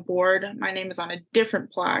I'm on the board, my name is on a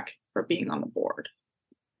different plaque for being on the board.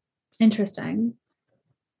 Interesting.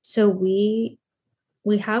 So we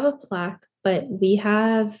have a plaque, but we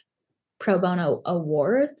have pro bono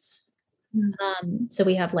awards. So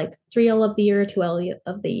we have like 3L of the year, 2L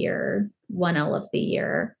of the year, 1L of the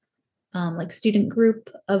year, like student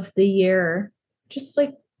group of the year, just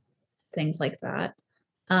like things like that.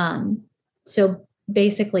 So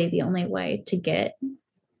basically the only way to get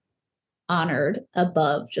honored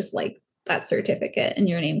above just like that certificate and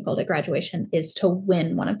your name called at graduation is to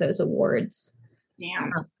win one of those awards.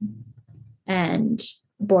 Damn. And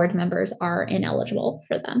board members are ineligible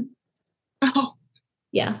for them. Oh,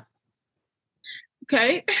 Yeah.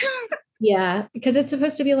 okay. Yeah. Because it's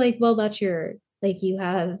supposed to be like, well, that's your, like, you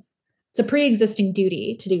have, it's a pre existing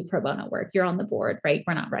duty to do pro bono work. You're on the board, right?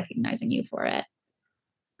 We're not recognizing you for it.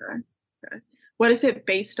 Okay. Okay. What is it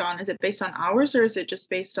based on? Is it based on hours or is it just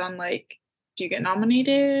based on like, do you get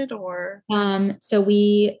nominated or? So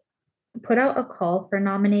we put out a call for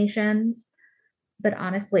nominations, but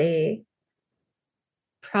honestly,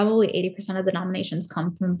 probably 80% of the nominations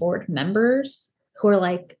come from board members who are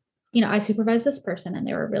like, I supervise this person and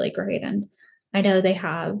they were really great. And I know they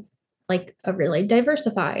have like a really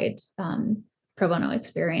diversified pro bono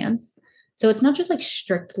experience. So it's not just like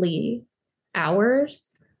strictly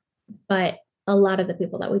hours, but a lot of the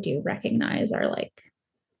people that we do recognize are like,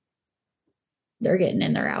 they're getting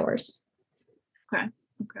in their hours. Okay.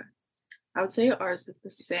 Okay. I would say ours is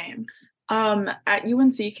the same. At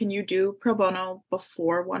UNC, can you do pro bono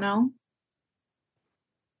before 1L?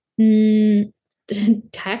 Mm,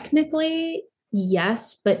 technically,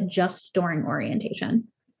 yes, but just during orientation.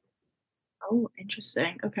 Oh,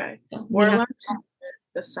 interesting. Okay. We We're have allowed to do it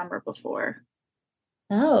the summer before.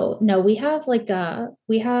 Oh, no, we have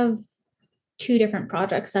two different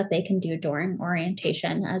projects that they can do during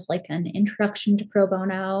orientation as like an introduction to pro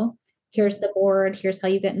bono. Here's the board, here's how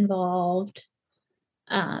you get involved.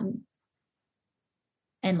 Um,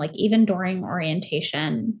 and like even during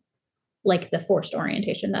orientation, like the forced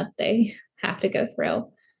orientation that they have to go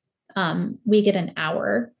through, we get an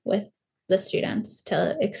hour with the students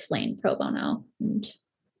to explain pro bono and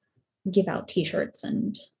give out t-shirts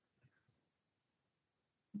and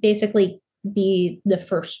basically be the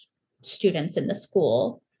first students in the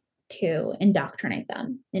school to indoctrinate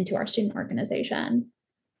them into our student organization.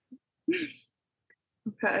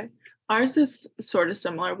 Okay. Ours is sort of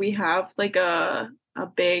similar. We have like a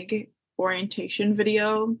big orientation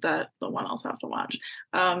video that the one else have to watch.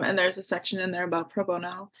 And there's a section in there about pro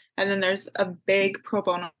bono. And then there's a big pro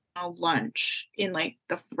bono lunch in like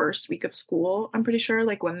the first week of school. I'm pretty sure,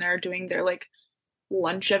 like when they're doing their like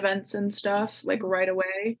lunch events and stuff, like right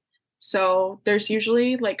away. So there's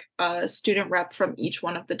usually like a student rep from each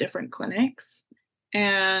one of the different clinics.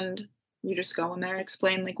 And you just go in there,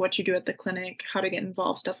 explain like what you do at the clinic, how to get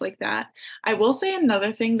involved, stuff like that. I will say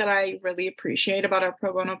another thing that I really appreciate about our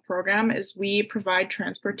pro bono program is we provide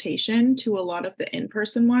transportation to a lot of the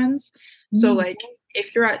in-person ones. So like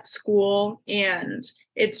if you're at school and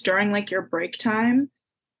it's during like your break time,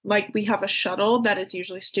 like we have a shuttle that is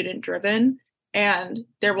usually student driven and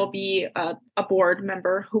there will be a board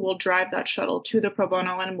member who will drive that shuttle to the pro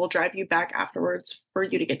bono and will drive you back afterwards for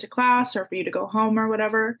you to get to class or for you to go home or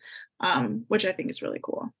whatever, which I think is really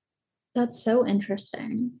cool. That's so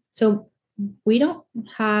interesting. So we don't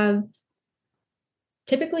have,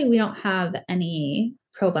 typically, we don't have any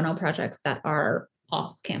pro bono projects that are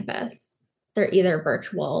off campus. They're either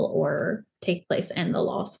virtual or take place in the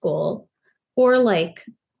law school, or like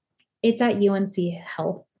it's at UNC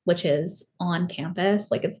Health, which is on campus,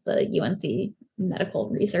 like it's the UNC Medical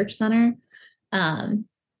Research Center. Um,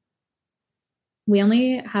 we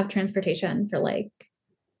only have transportation for like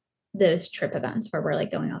those trip events where we're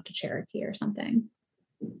like going off to Cherokee or something.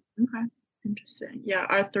 Okay. Interesting. Yeah,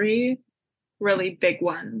 our three really big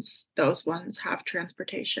ones, those ones have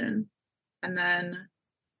transportation. And then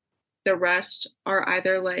the rest are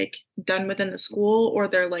either like done within the school or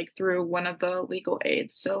they're like through one of the legal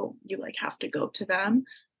aids. So you like have to go to them.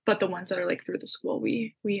 But the ones that are like through the school,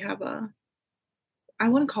 we have I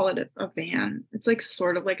wouldn't call it a van. It's like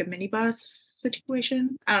sort of like a minibus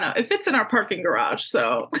situation. I don't know. It fits in our parking garage.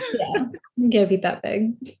 So Yeah, it can't be that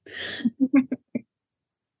big.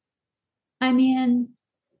 I mean,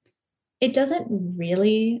 it doesn't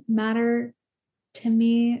really matter to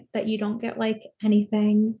me that you don't get like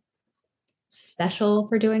anything special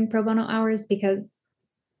for doing pro bono hours because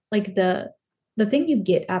like the thing you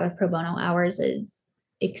get out of pro bono hours is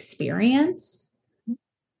experience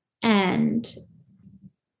and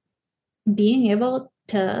being able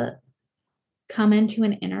to come into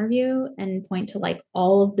an interview and point to like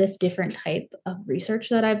all of this different type of research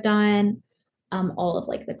that I've done, all of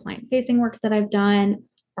like the client facing work that I've done,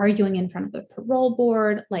 arguing in front of a parole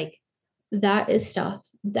board, like that is stuff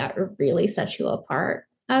that really sets you apart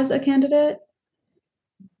as a candidate.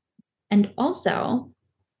 And also,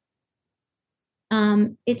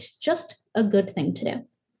 it's just a good thing to do.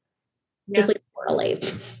 yeah. Just like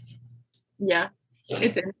correlate. Yeah.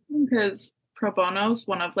 It's interesting because pro bono is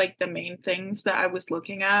one of like the main things that I was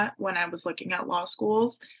looking at when I was looking at law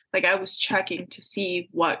schools. Like I was checking to see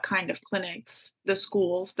what kind of clinics the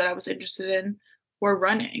schools that I was interested in were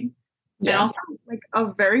running. And Yeah. also like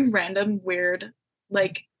a very random, weird,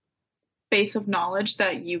 like base of knowledge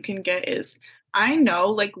that you can get is I know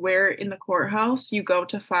like where in the courthouse you go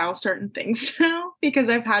to file certain things now because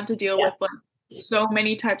I've had to deal Yeah. with like so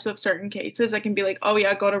many types of certain cases. I can be like, oh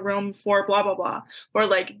yeah, go to room for blah blah blah. Or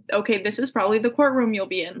like, okay, this is probably the courtroom you'll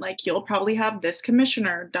be in. Like you'll probably have this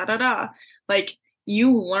commissioner, da da da. Like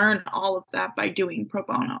you learn all of that by doing pro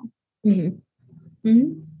bono. Mm-hmm.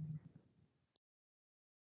 Mm-hmm.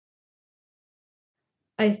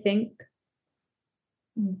 I think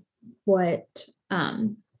what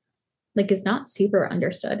like is not super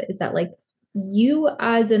understood is that like you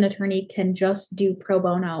as an attorney can just do pro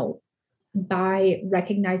bono by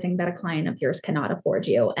recognizing that a client of yours cannot afford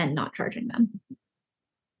you and not charging them.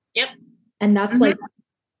 Yep. And that's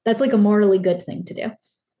like a morally good thing to do.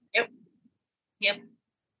 Yep. Yep.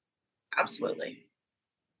 Absolutely.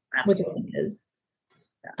 Which I Absolutely. think is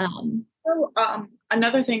So,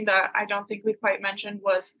 another thing that I don't think we quite mentioned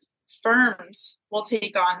was firms will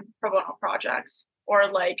take on pro bono projects or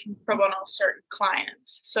like pro bono certain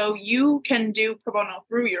clients. So you can do pro bono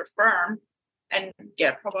through your firm and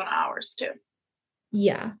get pro bono hours too.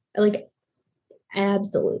 yeah, like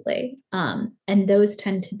absolutely. And those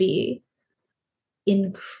tend to be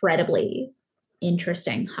incredibly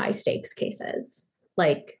interesting high stakes cases.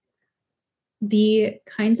 Like the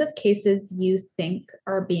kinds of cases you think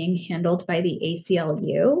are being handled by the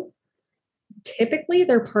ACLU, typically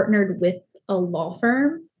they're partnered with a law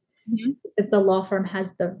firm Mm-hmm. because the law firm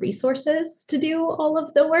has the resources to do all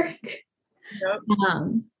of the work. Yep.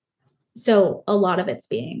 Um, so a lot of it's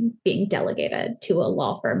being delegated to a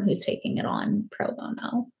law firm who's taking it on pro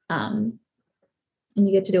bono. And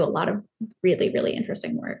you get to do a lot of really, really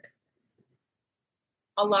interesting work.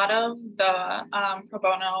 A lot of the pro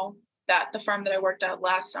bono that the firm that I worked at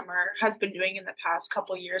last summer has been doing in the past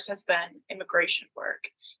couple of years has been immigration work.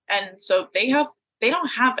 And so they don't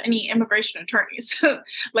have any immigration attorneys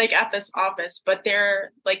like at this office, but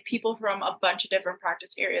they're like people from a bunch of different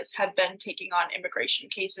practice areas have been taking on immigration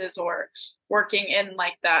cases or working in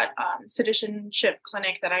like that citizenship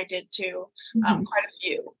clinic that I did too. Mm-hmm. Quite a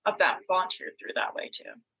few of them volunteered through that way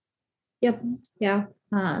too. Yep. Yeah.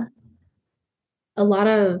 A lot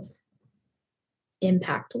of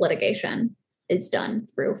impact litigation is done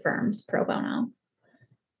through firms pro bono.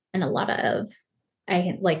 And a lot of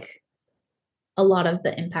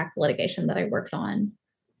the impact litigation that I worked on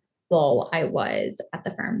while I was at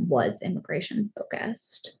the firm was immigration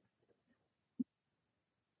focused.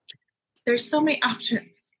 There's so many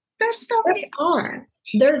options. There's so many options.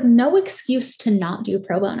 There's no excuse to not do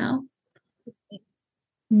pro bono.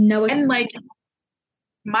 No excuse. And like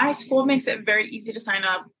my school makes it very easy to sign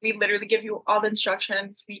up. We literally give you all the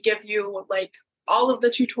instructions. We give you like all of the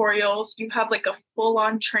tutorials. You have like a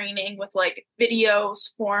full-on training with like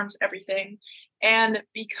videos, forms, everything. And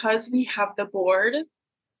because we have the board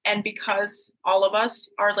and because all of us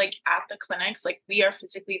are like at the clinics, like we are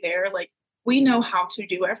physically there, like we know how to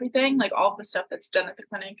do everything, like all the stuff that's done at the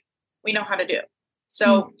clinic, we know how to do.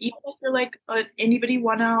 So even if you're like anybody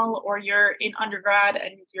 1L or you're in undergrad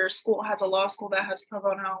and your school has a law school that has pro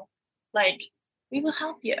bono, like we will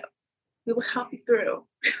help you. We will help you through.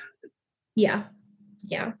 Yeah.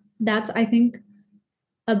 Yeah. That's, I think,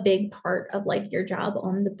 a big part of like your job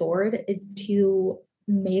on the board is to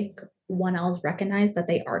make 1Ls recognize that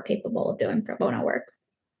they are capable of doing pro bono work.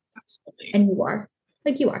 Absolutely. And you are.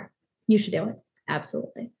 Like you are. You should do it.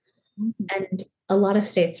 Absolutely. Mm-hmm. And a lot of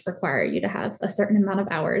states require you to have a certain amount of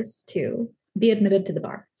hours to be admitted to the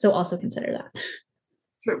bar. So also consider that.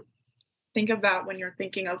 So think of that when you're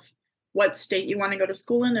thinking of what state you want to go to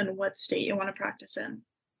school in and what state you want to practice in.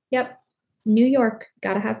 Yep. New York,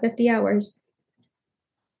 got to have 50 hours.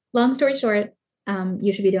 Long story short,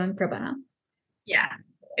 you should be doing pro bono. Yeah,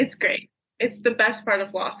 it's great. It's the best part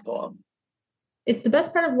of law school. It's the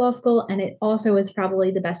best part of law school, and it also is probably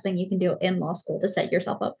the best thing you can do in law school to set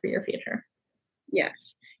yourself up for your future.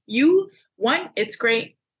 Yes. One, it's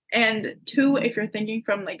great. And two, if you're thinking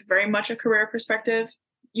from like very much a career perspective,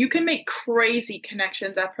 you can make crazy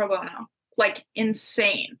connections at pro bono, like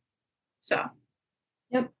insane. So,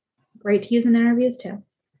 yep. Great to use in interviews too.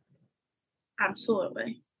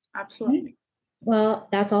 Absolutely. Absolutely. Well,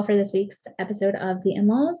 that's all for this week's episode of The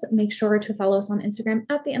In-Laws. Make sure to follow us on Instagram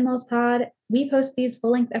at The In-Laws Pod. We post these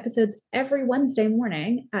full-length episodes every Wednesday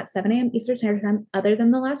morning at 7 a.m. Eastern Standard Time, other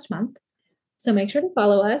than the last month. So make sure to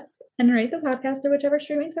follow us and rate the podcast through whichever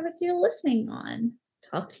streaming service you're listening on.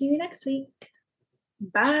 Talk to you next week.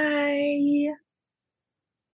 Bye.